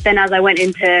 As I went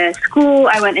into school,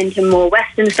 I went into more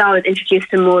Western style. I was introduced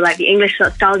to more like the English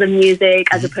styles of music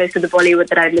as opposed to the Bollywood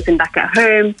that I'd listened back at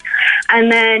home.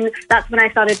 And then that's when I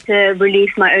started to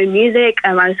release my own music.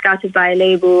 I was scouted by a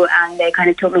label and they kind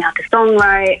of taught me how to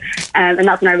songwrite, and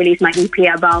that's when I released my EP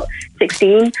at about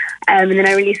 16. And then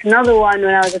I released another one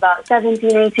when I was about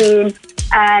 17, 18.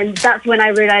 And that's when I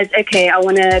realized, okay, I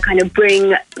want to kind of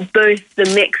bring both the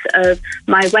mix of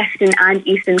my Western and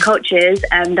Eastern cultures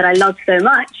that I love so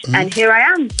much. And here I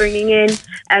am bringing in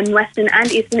Western and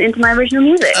Eastern into my original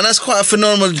music. And that's quite a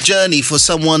phenomenal journey for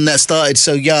someone that started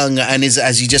so young and is,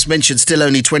 as you just mentioned, still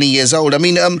only 20 years old. I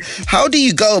mean, how do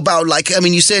you go about,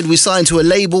 you said we signed to a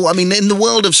label. I mean, in the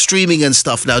world of streaming and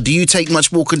stuff now, do you take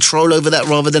much more control over that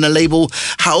rather than a label?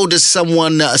 How does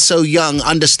someone so young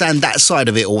understand that side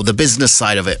of it, or the business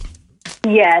side of it?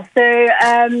 Yeah, so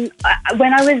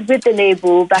when I was with the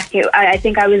label I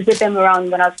think I was with them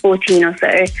around when I was 14 or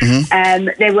so.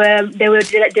 They were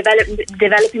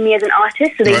developing me as an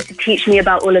artist, so they used to teach me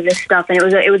about all of this stuff, and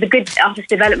it was a good artist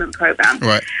development program.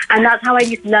 Right. And that's how I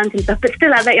used to learn some stuff. But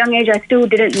still, at that young age, I still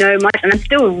didn't know much, and I'm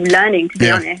still learning, to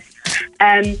be honest.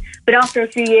 But after a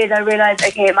few years, I realized,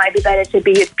 okay, it might be better to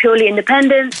be purely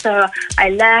independent. So I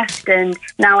left, and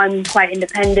now I'm quite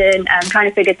independent. I'm trying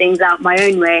to figure things out my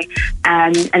own way,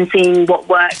 and seeing what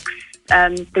works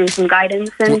through some guidance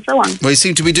and so on. Well, you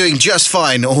seem to be doing just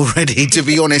fine already, to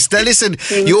be honest. Now, listen,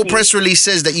 your press release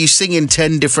says that you sing in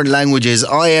 10 different languages.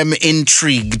 I am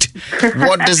intrigued.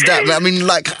 What does that mean? I mean,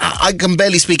 I can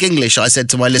barely speak English, I said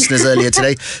to my listeners earlier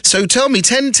today. So tell me,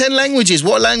 10 languages.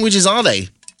 What languages are they?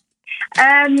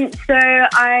 So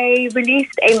I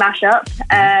released a mashup,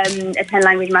 a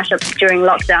 10-language mashup during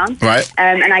lockdown. Right.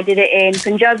 And I did it in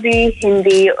Punjabi,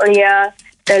 Hindi, Oriya,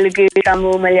 Telugu,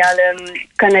 Tamil, Malayalam,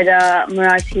 Kannada,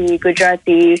 Marathi,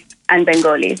 Gujarati, and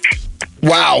Bengali.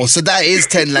 Wow, so that is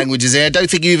 10 languages there. I don't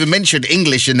think you even mentioned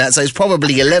English in that, so it's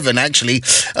probably 11, actually.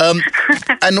 And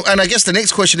I guess the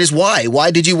next question is why?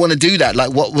 Why did you want to do that?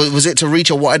 What was it, to reach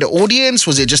a wider audience?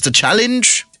 Was it just a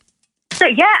challenge? So,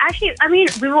 yeah, actually, I mean,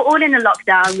 we were all in a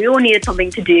lockdown. We all needed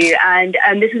something to do. And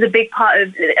this is a big part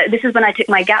of, this is when I took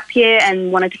my gap year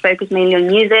and wanted to focus mainly on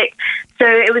music. So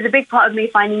it was a big part of me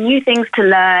finding new things to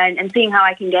learn and seeing how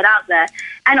I can get out there.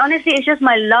 And honestly, it's just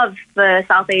my love for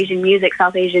South Asian music,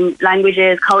 South Asian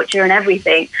languages, culture, and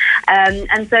everything.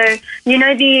 And so,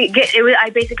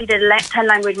 I basically did a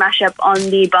 10-language mashup on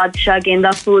the Badshah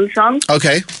Genda Fool song.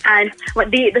 Okay. And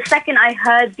the second I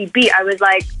heard the beat, I was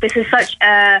like, this is such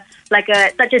a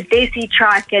desi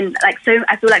track, and I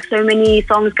feel like so many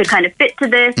songs could kind of fit to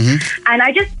this. And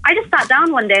I just sat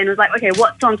down one day and was like, okay,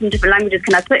 what songs from different languages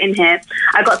can I put in here?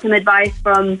 I got some advice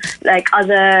from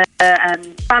other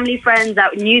family friends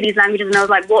that knew these languages, and I was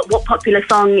like, what popular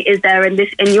song is there in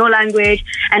your language?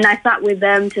 And I sat with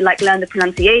them to learn the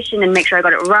pronunciation and make sure I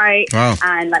got it right. Wow.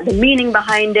 And the meaning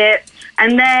behind it.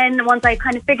 And then once I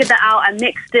kind of figured that out, I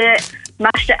mixed it,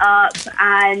 mashed it up,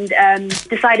 and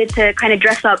decided to kind of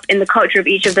dress up in the culture of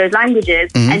each of those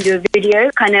languages and do a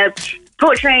video kind of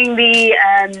portraying the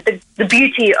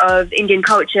beauty of Indian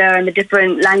culture and the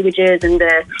different languages and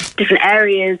the different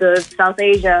areas of South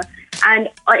Asia. And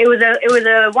it was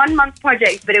a 1-month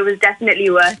project, but it was definitely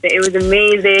worth it. It was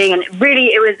amazing, and really,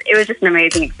 it was just an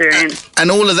amazing experience. And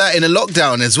all of that in a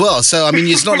lockdown as well. So, I mean,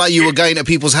 it's not like you were going to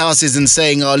people's houses and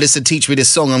saying, "Oh, listen, teach me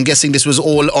this song." I'm guessing this was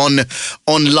all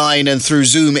online and through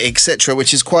Zoom, etc.,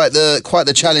 which is quite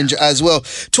the challenge as well.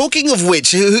 Talking of which,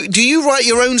 do you write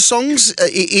your own songs?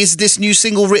 Is this new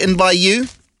single written by you?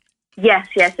 Yes,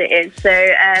 it is. So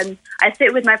I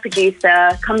sit with my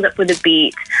producer, comes up with a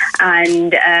beat,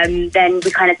 and then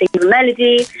we kind of think of a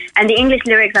melody. And the English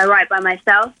lyrics I write by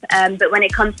myself, but when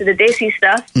it comes to the Desi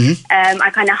stuff,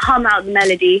 I kind of hum out the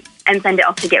melody and send it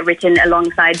off to get written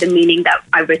alongside the meaning that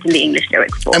I've written the English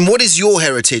lyrics for. And what is your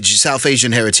heritage, South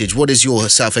Asian heritage? What is your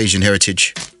South Asian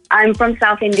heritage? I'm from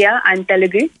South India. I'm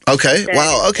Telugu. Okay, So-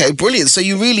 wow, okay, brilliant. So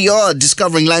you really are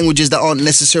discovering languages that aren't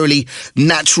necessarily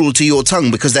natural to your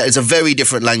tongue, because that is a very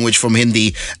different language from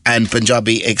Hindi and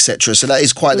Punjabi, etc. So that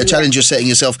is quite the challenge you're setting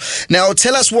yourself. Now,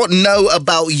 tell us what Know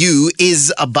About You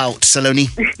is about, Saloni.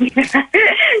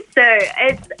 So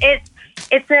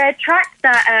it's a track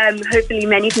that hopefully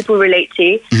many people relate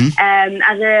to.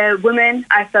 As a woman,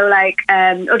 I feel like,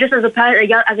 or just as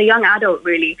a young adult,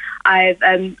 really, as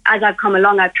I've come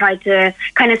along, I've tried to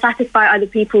kind of satisfy other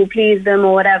people, please them,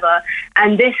 or whatever.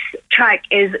 And this track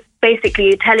is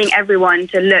basically telling everyone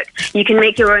to look, you can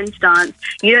make your own stance.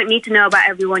 You don't need to know about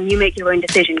everyone. You make your own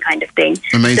decision, kind of thing.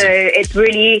 Amazing. So it's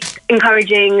really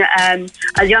encouraging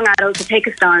as young adults to take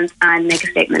a stance and make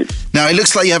a statement. Now, it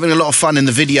looks like you're having a lot of fun in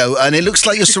the video, and it looks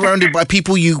like you're surrounded by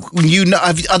people you know.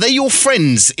 Are they your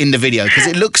friends in the video? Because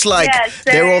it looks like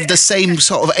they're of the same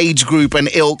sort of age group and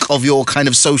ilk of your kind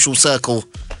of social circle.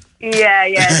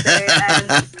 Yeah. So,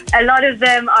 a lot of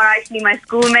them are actually my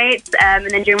schoolmates, and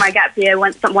then during my gap year,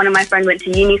 one of my friends went to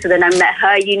uni, so then I met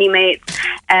her uni mates.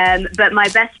 But my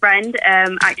best friend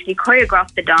actually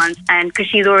choreographed the dance, and because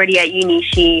she's already at uni,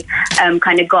 she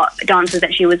kind of got dancers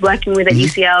that she was working with at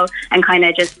UCL and kind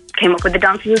of just came up with the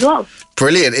dances as well.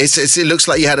 Brilliant. It looks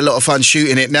like you had a lot of fun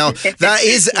shooting it. Now, that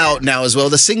is out now as well.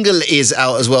 The single is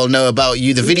out as well, Know About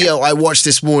You. The video I watched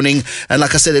this morning, and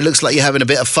like I said, it looks like you're having a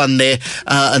bit of fun there,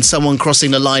 and someone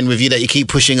crossing the line with you that you keep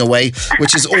pushing away,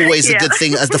 which is always a good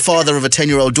thing. As the father of a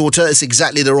 10-year-old daughter, it's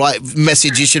exactly the right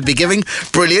message you should be giving.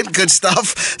 Brilliant. Good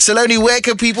stuff. Saloni, where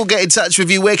can people get in touch with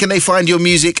you? Where can they find your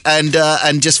music and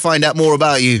just find out more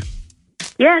about you?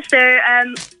 Yeah, so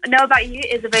Know About You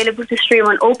is available to stream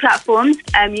on all platforms.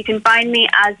 You can find me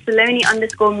as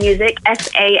Saloni_music,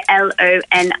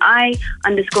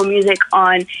 SALONI_music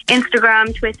on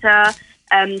Instagram, Twitter,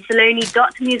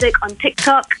 Saloni.music on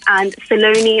TikTok, and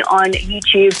Saloni on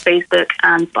YouTube, Facebook,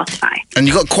 and Spotify. And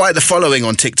you've got quite the following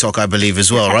on TikTok, I believe,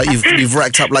 as well, right? You've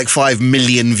racked up like 5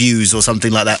 million views or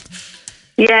something like that.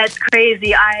 Yeah, it's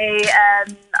crazy. I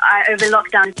over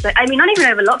lockdown, I mean, not even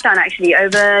over lockdown, actually,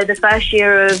 over the first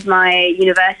year of my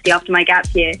university after my gap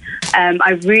year,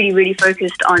 I really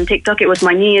focused on TikTok. It was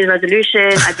my New Year's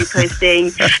resolution. I'd be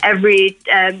posting every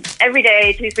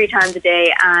day, 2-3 times a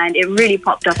day, and it really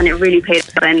popped up and it really paid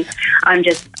off, and I'm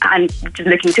just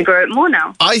looking to grow it more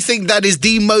now. I think that is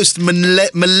the most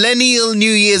millennial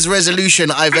New Year's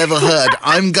resolution I've ever heard.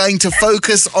 I'm going to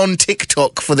focus on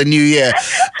TikTok for the new year.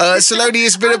 Saloni,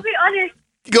 it's been I'll be honest.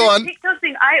 Go on. TikTok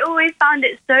thing, I always found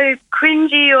it so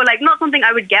cringy, or like not something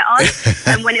I would get on.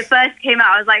 And when it first came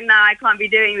out, I was like, nah, I can't be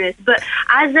doing this. But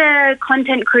as a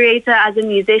content creator, as a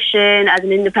musician, as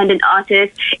an independent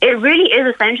artist, it really is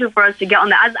essential for us to get on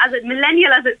that. As a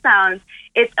millennial as it sounds,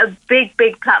 it's a big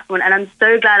platform, and I'm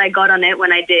so glad I got on it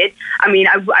when I did. I mean,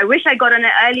 I wish I got on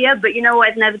it earlier, but you know what?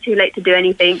 It's never too late to do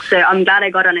anything. So I'm glad I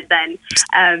got on it then.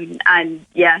 And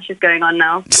yeah, it's just going on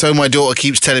now. So my daughter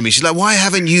keeps telling me, she's like, why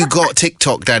haven't you got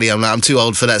TikTok, Daddy? I'm like, I'm too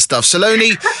old for that stuff.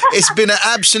 Saloni, it's been an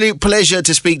absolute pleasure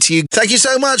to speak to you. Thank you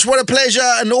so much. What a pleasure,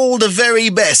 and all the very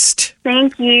best.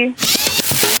 Thank you.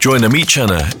 Join Ameet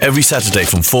Chana every Saturday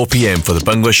from 4 p.m. for the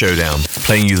Bhangra Showdown,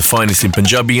 playing you the finest in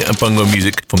Punjabi and Bhangra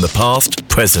music from the past,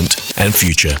 present and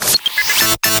future.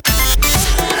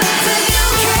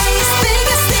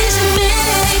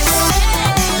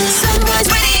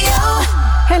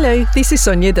 Hello, this is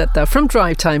Sonia from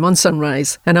Drive Time on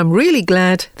Sunrise, and I'm really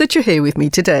glad that you're here with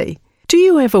me today. Do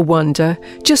you ever wonder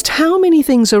just how many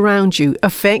things around you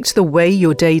affect the way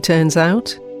your day turns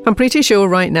out? I'm pretty sure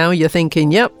right now you're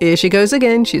thinking, yep, here she goes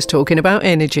again, she's talking about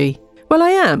energy. Well,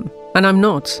 I am, and I'm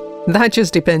not. That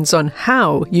just depends on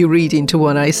how you read into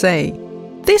what I say.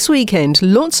 This weekend,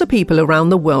 lots of people around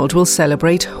the world will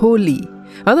celebrate Holi,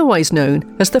 otherwise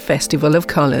known as the Festival of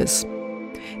Colours.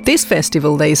 This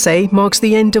festival, they say, marks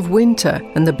the end of winter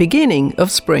and the beginning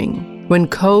of spring, when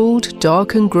cold,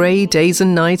 dark and grey days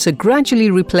and nights are gradually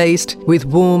replaced with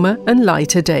warmer and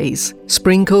lighter days,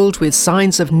 sprinkled with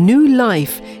signs of new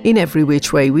life in every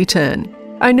which way we turn.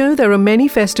 I know there are many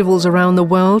festivals around the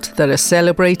world that are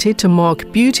celebrated to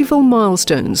mark beautiful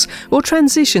milestones or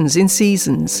transitions in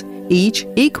seasons, each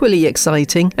equally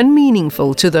exciting and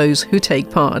meaningful to those who take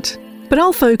part. But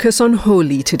I'll focus on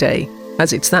Holi today,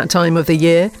 as it's that time of the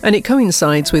year and it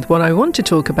coincides with what I want to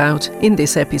talk about in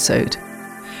this episode.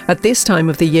 At this time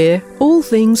of the year, all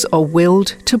things are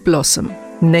willed to blossom.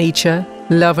 Nature,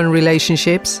 love and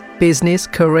relationships, business,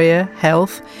 career,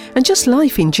 health, and just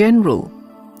life in general.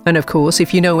 And of course,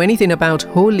 if you know anything about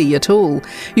Holi at all,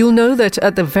 you'll know that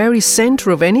at the very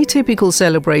centre of any typical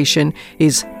celebration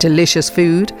is delicious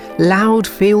food, loud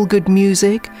feel-good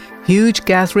music, huge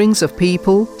gatherings of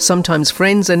people, sometimes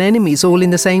friends and enemies all in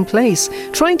the same place,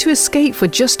 trying to escape for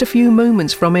just a few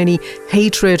moments from any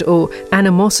hatred or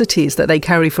animosities that they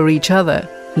carry for each other.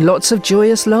 Lots of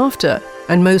joyous laughter,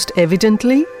 and most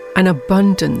evidently, an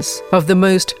abundance of the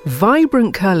most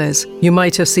vibrant colours you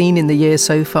might have seen in the year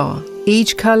so far.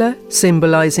 Each colour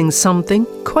symbolising something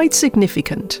quite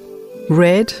significant.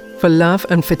 Red for love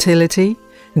and fertility,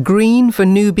 green for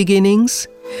new beginnings,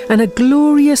 and a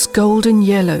glorious golden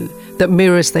yellow that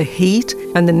mirrors the heat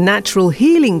and the natural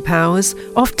healing powers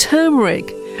of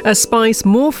turmeric, a spice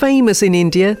more famous in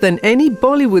India than any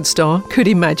Bollywood star could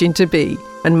imagine to be.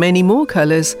 And many more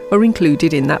colours are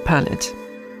included in that palette.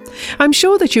 I'm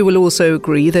sure that you will also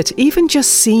agree that even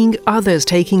just seeing others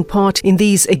taking part in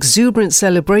these exuberant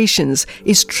celebrations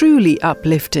is truly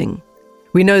uplifting.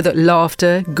 We know that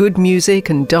laughter, good music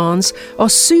and dance are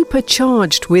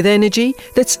supercharged with energy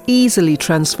that's easily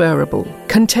transferable,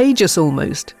 contagious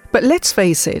almost. But let's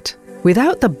face it,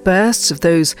 without the bursts of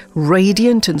those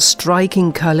radiant and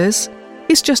striking colours,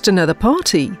 it's just another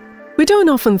party. We don't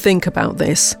often think about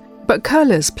this, but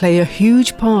colours play a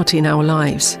huge part in our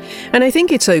lives. And I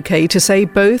think it's okay to say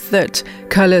both that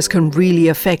colours can really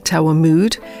affect our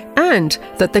mood and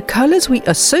that the colours we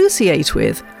associate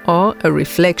with are a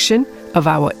reflection of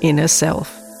our inner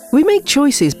self. We make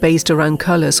choices based around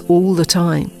colours all the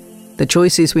time. The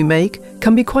choices we make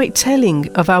can be quite telling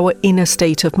of our inner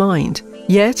state of mind,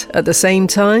 yet at the same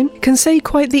time can say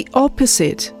quite the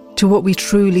opposite to what we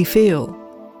truly feel.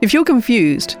 If you're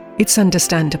confused, it's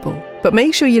understandable. But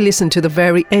make sure you listen to the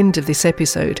very end of this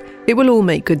episode. It will all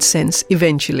make good sense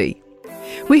eventually.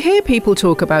 We hear people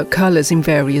talk about colours in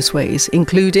various ways,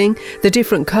 including the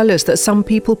different colours that some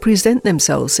people present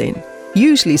themselves in,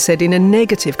 usually said in a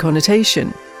negative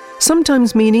connotation,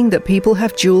 sometimes meaning that people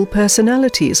have dual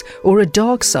personalities or a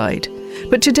dark side.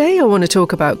 But today I want to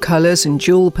talk about colours and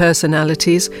dual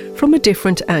personalities from a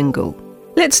different angle.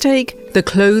 Let's take the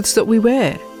clothes that we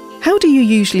wear. How do you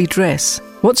usually dress?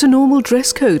 What's a normal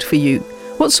dress code for you?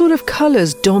 What sort of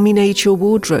colours dominate your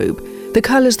wardrobe? The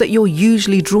colours that you're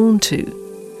usually drawn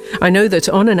to? I know that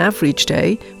on an average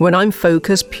day, when I'm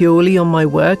focused purely on my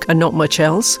work and not much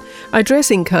else, I dress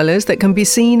in colours that can be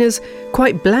seen as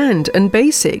quite bland and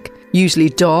basic, usually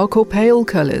dark or pale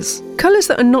colours. Colours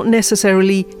that are not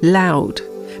necessarily loud,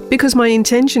 because my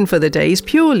intention for the day is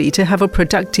purely to have a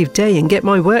productive day and get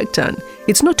my work done.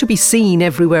 It's not to be seen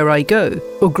everywhere I go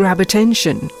or grab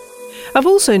attention. I've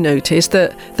also noticed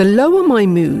that the lower my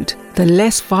mood, the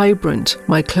less vibrant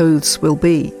my clothes will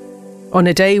be. On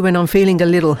a day when I'm feeling a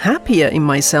little happier in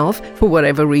myself, for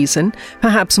whatever reason,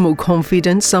 perhaps more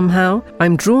confident somehow,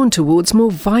 I'm drawn towards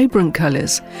more vibrant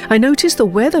colours. I notice the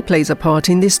weather plays a part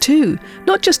in this too,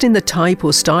 not just in the type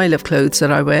or style of clothes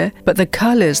that I wear, but the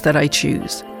colours that I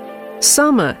choose.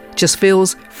 Summer just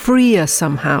feels freer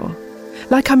somehow.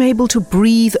 Like I'm able to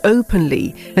breathe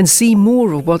openly and see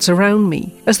more of what's around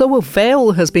me, as though a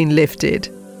veil has been lifted.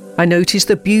 I notice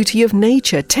the beauty of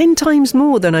nature 10 times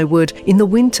more than I would in the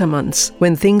winter months,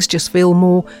 when things just feel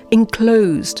more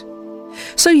enclosed.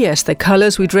 So yes, the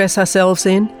colours we dress ourselves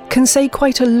in can say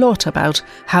quite a lot about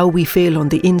how we feel on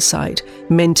the inside,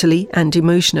 mentally and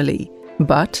emotionally.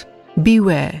 But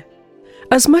beware.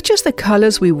 As much as the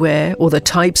colours we wear, or the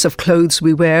types of clothes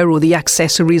we wear, or the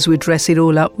accessories we dress it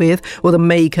all up with, or the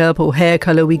makeup or hair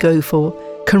colour we go for,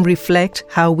 can reflect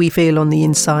how we feel on the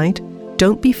inside,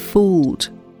 don't be fooled.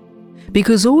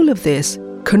 Because all of this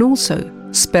can also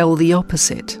spell the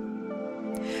opposite.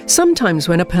 Sometimes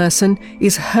when a person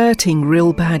is hurting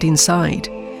real bad inside,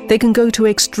 they can go to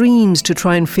extremes to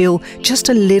try and feel just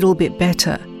a little bit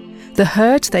better. The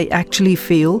hurt they actually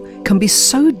feel can be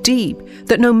so deep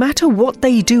that no matter what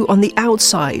they do on the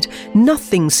outside,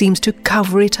 nothing seems to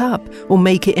cover it up or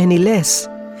make it any less.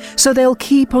 So they'll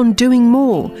keep on doing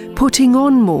more, putting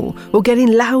on more, or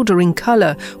getting louder in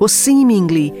colour or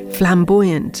seemingly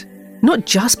flamboyant. Not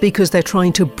just because they're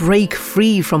trying to break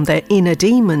free from their inner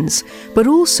demons, but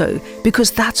also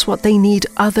because that's what they need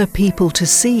other people to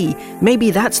see.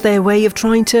 Maybe that's their way of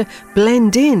trying to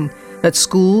blend in at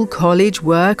school, college,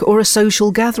 work, or a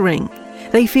social gathering.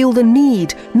 They feel the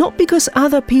need, not because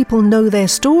other people know their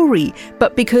story,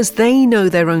 but because they know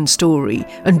their own story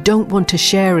and don't want to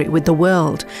share it with the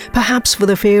world, perhaps for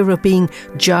the fear of being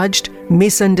judged,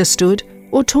 misunderstood,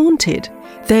 or taunted.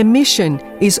 Their mission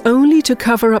is only to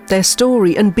cover up their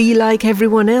story and be like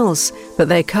everyone else, but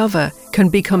their cover can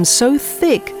become so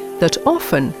thick that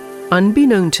often,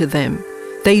 unbeknown to them,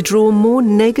 they draw more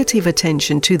negative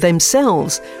attention to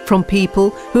themselves from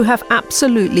people who have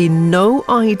absolutely no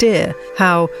idea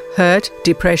how hurt,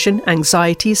 depression,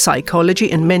 anxiety,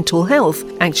 psychology and mental health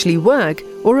actually work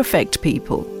or affect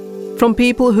people. From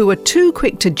people who are too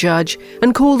quick to judge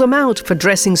and call them out for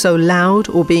dressing so loud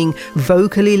or being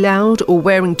vocally loud or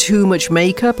wearing too much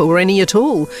makeup or any at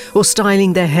all, or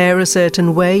styling their hair a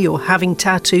certain way or having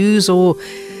tattoos, or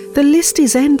the list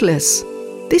is endless.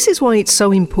 This is why it's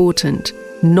so important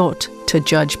not to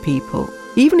judge people.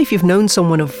 Even if you've known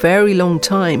someone a very long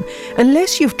time,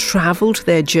 unless you've travelled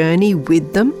their journey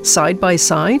with them side by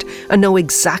side and know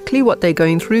exactly what they're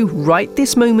going through right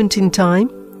this moment in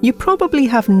time, you probably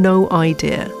have no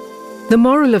idea. The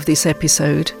moral of this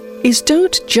episode is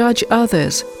don't judge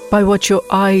others by what your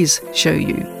eyes show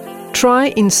you.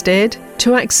 Try instead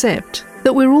to accept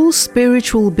that we're all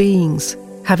spiritual beings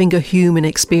having a human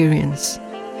experience,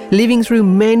 living through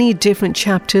many different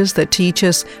chapters that teach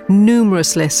us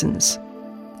numerous lessons.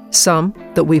 Some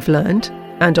that we've learned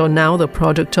and are now the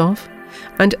product of,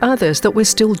 and others that we're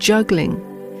still juggling.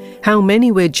 How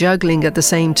many we're juggling at the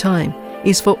same time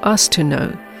is for us to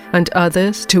know, and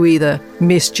others to either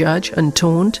misjudge and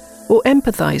taunt or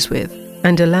empathize with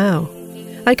and allow.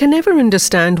 I can never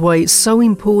understand why it's so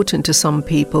important to some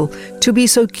people to be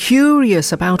so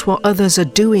curious about what others are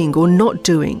doing or not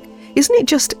doing. Isn't it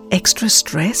just extra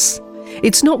stress?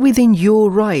 It's not within your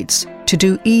rights to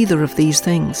do either of these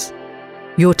things.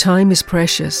 Your time is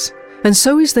precious, and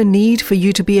so is the need for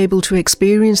you to be able to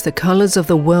experience the colours of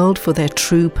the world for their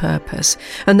true purpose.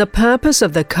 And the purpose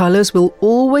of the colours will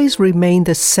always remain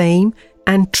the same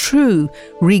and true,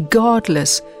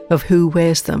 regardless of who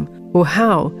wears them or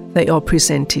how they are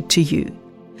presented to you.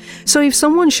 So if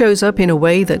someone shows up in a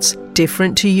way that's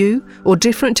different to you or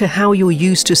different to how you're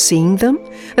used to seeing them,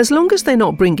 as long as they're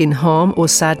not bringing harm or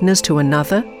sadness to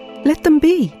another, let them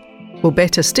be. Or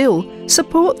better still,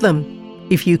 support them.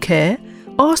 If you care,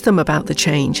 ask them about the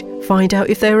change, find out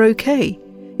if they're okay.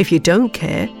 If you don't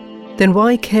care, then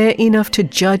why care enough to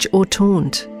judge or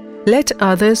taunt? Let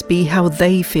others be how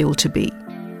they feel to be.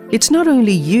 It's not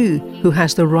only you who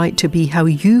has the right to be how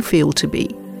you feel to be.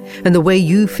 And the way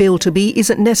you feel to be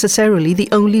isn't necessarily the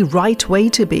only right way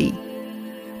to be.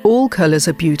 All colours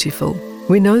are beautiful,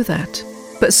 we know that,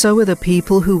 but so are the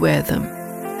people who wear them,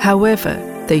 however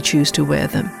they choose to wear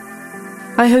them.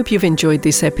 I hope you've enjoyed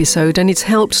this episode and it's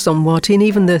helped somewhat in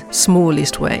even the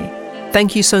smallest way.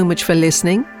 Thank you so much for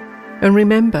listening, and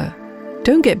remember,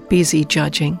 don't get busy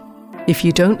judging. If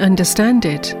you don't understand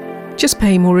it, just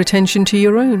pay more attention to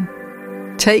your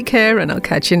own. Take care, and I'll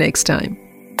catch you next time.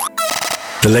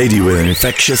 The lady with an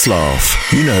infectious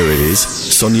laugh. You know who it is.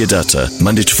 Sonia Datta,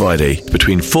 Monday to Friday,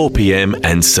 between 4 p.m.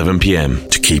 and 7 p.m.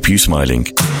 to keep you smiling.